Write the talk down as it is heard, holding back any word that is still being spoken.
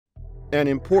An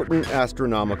important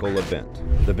astronomical event,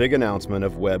 the big announcement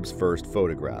of Webb's first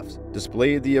photographs,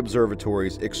 displayed the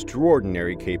observatory's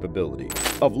extraordinary capability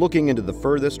of looking into the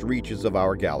furthest reaches of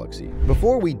our galaxy.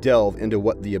 Before we delve into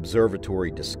what the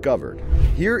observatory discovered,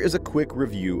 here is a quick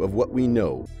review of what we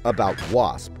know about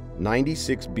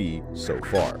WASP-96b so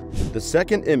far. The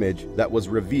second image that was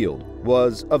revealed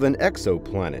was of an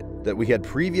exoplanet that we had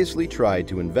previously tried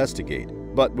to investigate,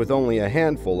 but with only a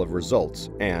handful of results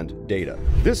and data.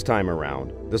 This time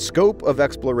around, the scope of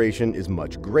exploration is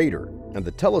much greater, and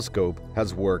the telescope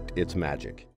has worked its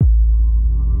magic.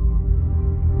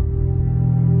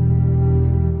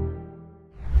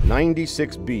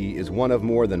 WASP-96b is one of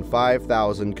more than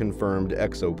 5,000 confirmed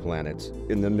exoplanets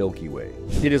in the Milky Way.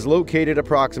 It is located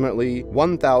approximately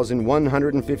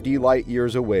 1,150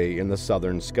 light-years away in the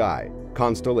southern sky,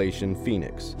 constellation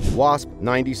Phoenix.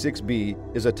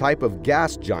 WASP-96b is a type of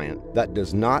gas giant that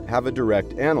does not have a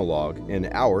direct analog in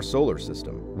our solar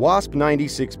system.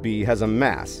 WASP-96b has a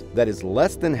mass that is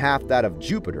less than half that of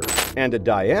Jupiter and a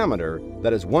diameter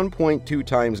that is 1.2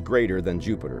 times greater than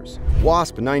Jupiter's.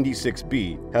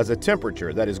 WASP-96b has a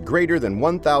temperature that is greater than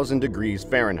 1,000 degrees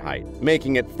Fahrenheit,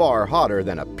 making it far hotter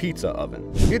than a pizza oven.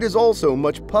 It is also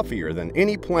much puffier than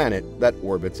any planet that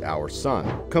orbits our sun,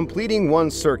 completing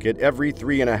one circuit every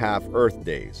 3.5 Earth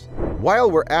days. While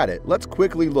we're at it, let's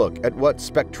quickly look at what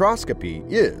spectroscopy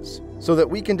is, so that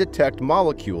we can detect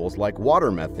molecules like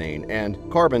water methane and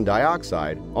carbon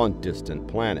dioxide on distant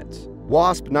planets.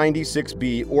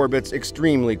 WASP-96b orbits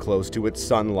extremely close to its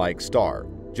sun-like star,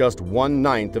 just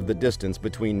 1/9 of the distance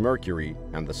between Mercury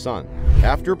and the Sun.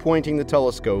 After pointing the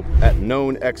telescope at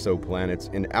known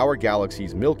exoplanets in our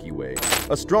galaxy's Milky Way,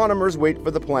 astronomers wait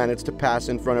for the planets to pass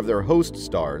in front of their host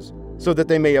stars so that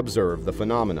they may observe the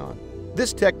phenomenon.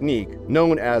 This technique,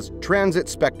 known as transit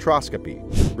spectroscopy,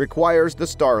 requires the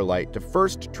starlight to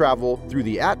first travel through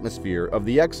the atmosphere of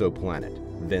the exoplanet,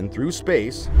 then through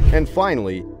space, and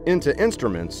finally into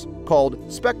instruments called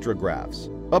spectrographs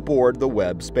aboard the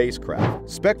Webb spacecraft.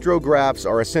 Spectrographs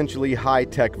are essentially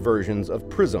high-tech versions of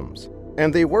prisms,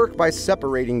 and they work by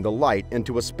separating the light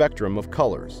into a spectrum of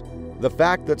colors. The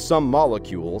fact that some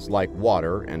molecules, like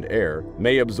water and air,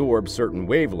 may absorb certain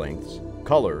wavelengths,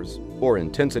 colors, or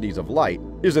intensities of light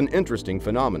is an interesting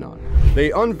phenomenon.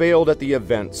 They unveiled at the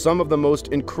event some of the most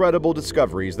incredible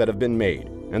discoveries that have been made,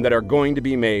 and that are going to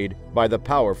be made by the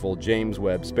powerful James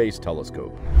Webb Space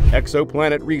Telescope.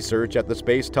 Exoplanet research at the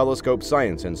Space Telescope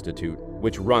Science Institute,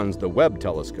 which runs the Webb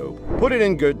telescope, put it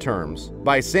in good terms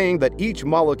by saying that each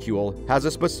molecule has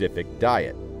a specific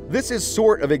diet. This is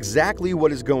sort of exactly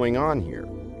what is going on here.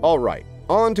 All right,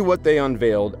 on to what they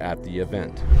unveiled at the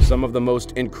event. Some of the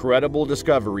most incredible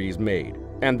discoveries made,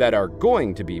 and that are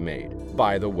going to be made,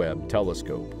 by the Webb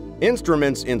telescope.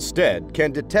 Instruments instead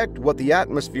can detect what the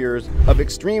atmospheres of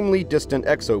extremely distant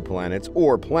exoplanets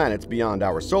or planets beyond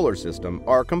our solar system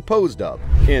are composed of.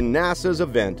 In NASA's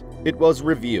event, it was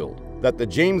revealed that the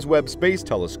James Webb Space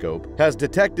Telescope has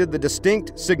detected the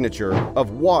distinct signature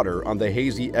of water on the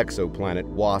hazy exoplanet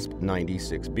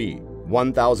WASP-96b,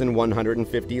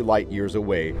 1,150 light-years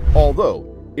away, although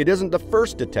it isn't the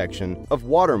first detection of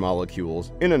water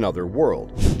molecules in another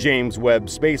world. James Webb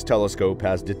Space Telescope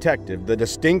has detected the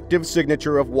distinctive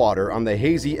signature of water on the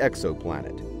hazy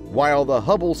exoplanet, while the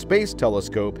Hubble Space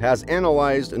Telescope has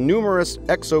analyzed numerous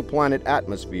exoplanet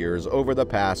atmospheres over the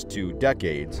past 2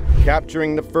 decades,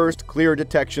 capturing the first clear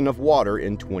detection of water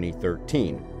in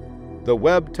 2013. The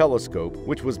Webb telescope,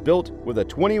 which was built with a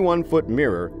 21-foot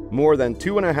mirror more than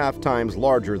 2.5 times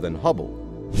larger than Hubble,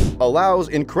 allows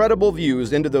incredible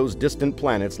views into those distant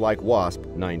planets like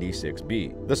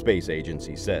WASP-96b, the space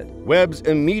agency said. Webb's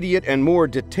immediate and more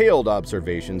detailed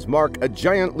observations mark a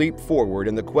giant leap forward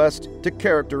in the quest to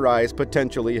characterize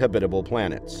potentially habitable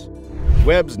planets.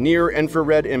 Webb's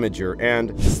near-infrared imager and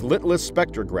slitless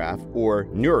spectrograph, or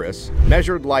NURIS,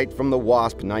 measured light from the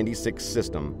WASP-96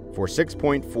 system for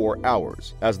 6.4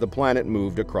 hours as the planet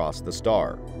moved across the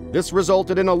star. This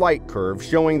resulted in a light curve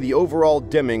showing the overall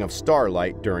dimming of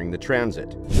starlight during the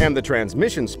transit, and the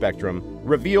transmission spectrum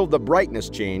revealed the brightness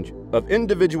change of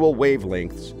individual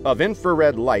wavelengths of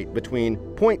infrared light between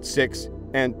 0.6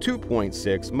 and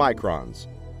 2.6 microns.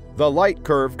 The light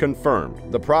curve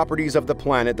confirmed the properties of the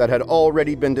planet that had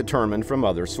already been determined from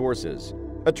other sources.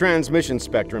 A transmission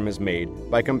spectrum is made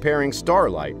by comparing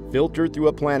starlight filtered through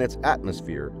a planet's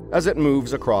atmosphere as it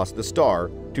moves across the star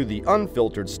to the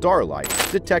unfiltered starlight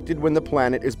detected when the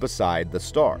planet is beside the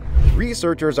star.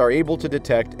 Researchers are able to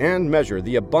detect and measure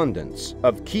the abundance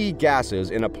of key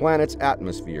gases in a planet's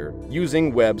atmosphere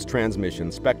using Webb's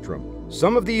transmission spectrum.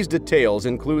 Some of these details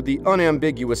include the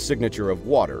unambiguous signature of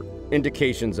water,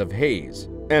 indications of haze,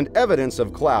 and evidence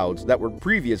of clouds that were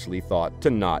previously thought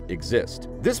to not exist.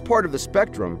 This part of the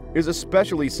spectrum is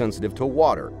especially sensitive to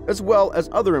water, as well as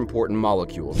other important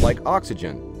molecules like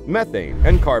oxygen, methane,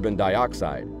 and carbon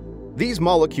dioxide. These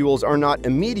molecules are not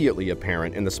immediately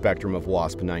apparent in the spectrum of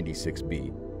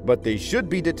WASP-96b, but they should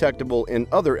be detectable in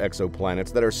other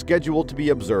exoplanets that are scheduled to be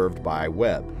observed by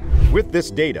Webb. With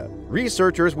this data,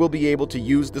 researchers will be able to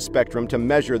use the spectrum to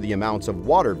measure the amounts of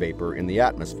water vapor in the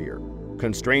atmosphere,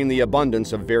 constrain the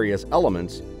abundance of various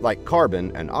elements like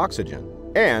carbon and oxygen,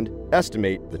 and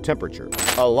estimate the temperature.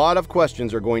 A lot of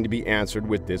questions are going to be answered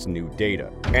with this new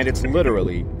data, and it's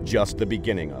literally just the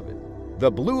beginning of it. The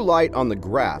blue light on the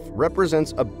graph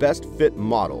represents a best fit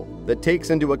model that takes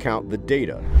into account the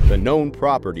data, the known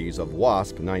properties of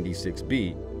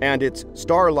WASP-96b, and its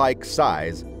star-like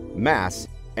size, mass,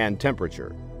 and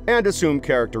temperature, and assumed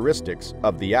characteristics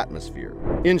of the atmosphere.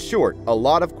 In short, a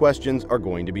lot of questions are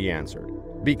going to be answered.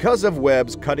 Because of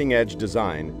Webb's cutting-edge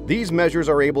design, these measures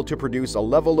are able to produce a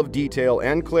level of detail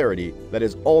and clarity that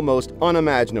is almost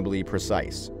unimaginably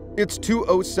precise. Its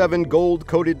 207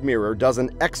 gold-coated mirror does an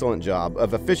excellent job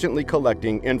of efficiently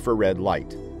collecting infrared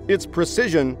light. Its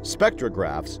precision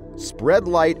spectrographs spread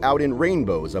light out in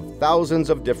rainbows of thousands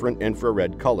of different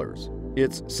infrared colors.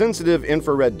 Its sensitive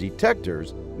infrared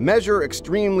detectors measure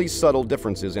extremely subtle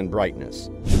differences in brightness.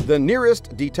 The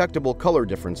nearest detectable color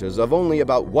differences of only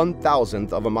about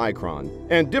 1/1000th of a micron,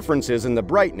 and differences in the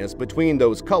brightness between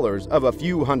those colors of a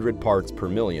few hundred parts per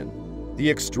million. The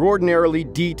extraordinarily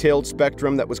detailed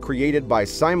spectrum that was created by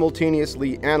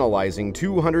simultaneously analyzing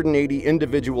 280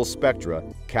 individual spectra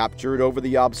captured over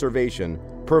the observation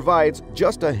provides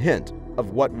just a hint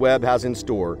of what Webb has in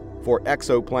store for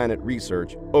exoplanet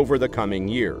research over the coming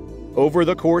year. Over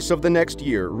the course of the next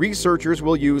year, researchers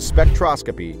will use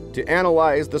spectroscopy to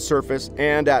analyze the surface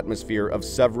and atmosphere of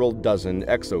several dozen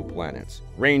exoplanets,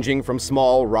 ranging from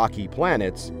small rocky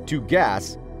planets to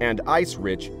gas and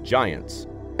ice-rich giants.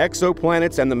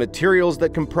 Exoplanets and the materials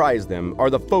that comprise them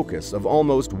are the focus of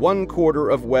almost 1/4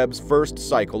 of Webb's first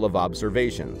cycle of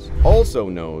observations, also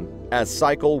known as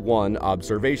Cycle 1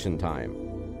 observation time.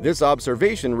 This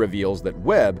observation reveals that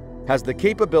Webb has the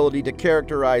capability to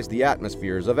characterize the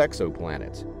atmospheres of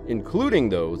exoplanets, including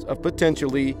those of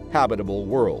potentially habitable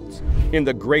worlds, in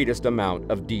the greatest amount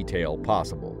of detail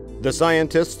possible. The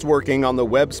scientists working on the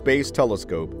Webb Space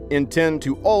Telescope intend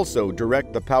to also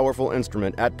direct the powerful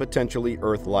instrument at potentially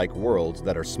Earth-like worlds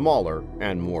that are smaller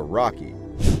and more rocky.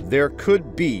 There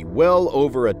could be well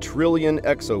over 1 trillion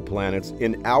exoplanets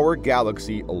in our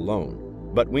galaxy alone,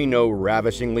 but we know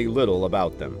ravishingly little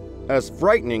about them. As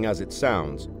frightening as it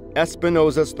sounds,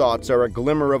 Espinosa's thoughts are a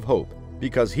glimmer of hope,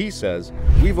 because he says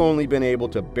we've only been able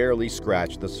to barely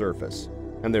scratch the surface,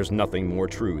 and there's nothing more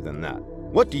true than that.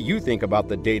 What do you think about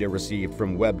the data received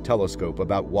from Webb Telescope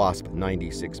about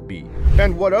WASP-96b?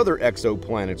 And what other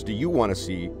exoplanets do you want to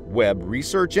see Webb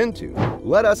research into?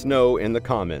 Let us know in the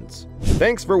comments.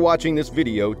 Thanks for watching this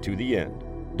video to the end.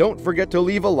 Don't forget to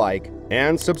leave a like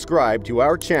and subscribe to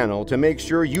our channel to make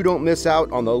sure you don't miss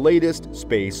out on the latest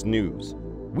space news.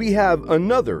 We have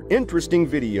another interesting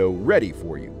video ready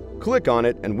for you. Click on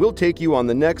it and we'll take you on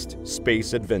the next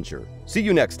space adventure. See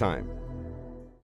you next time.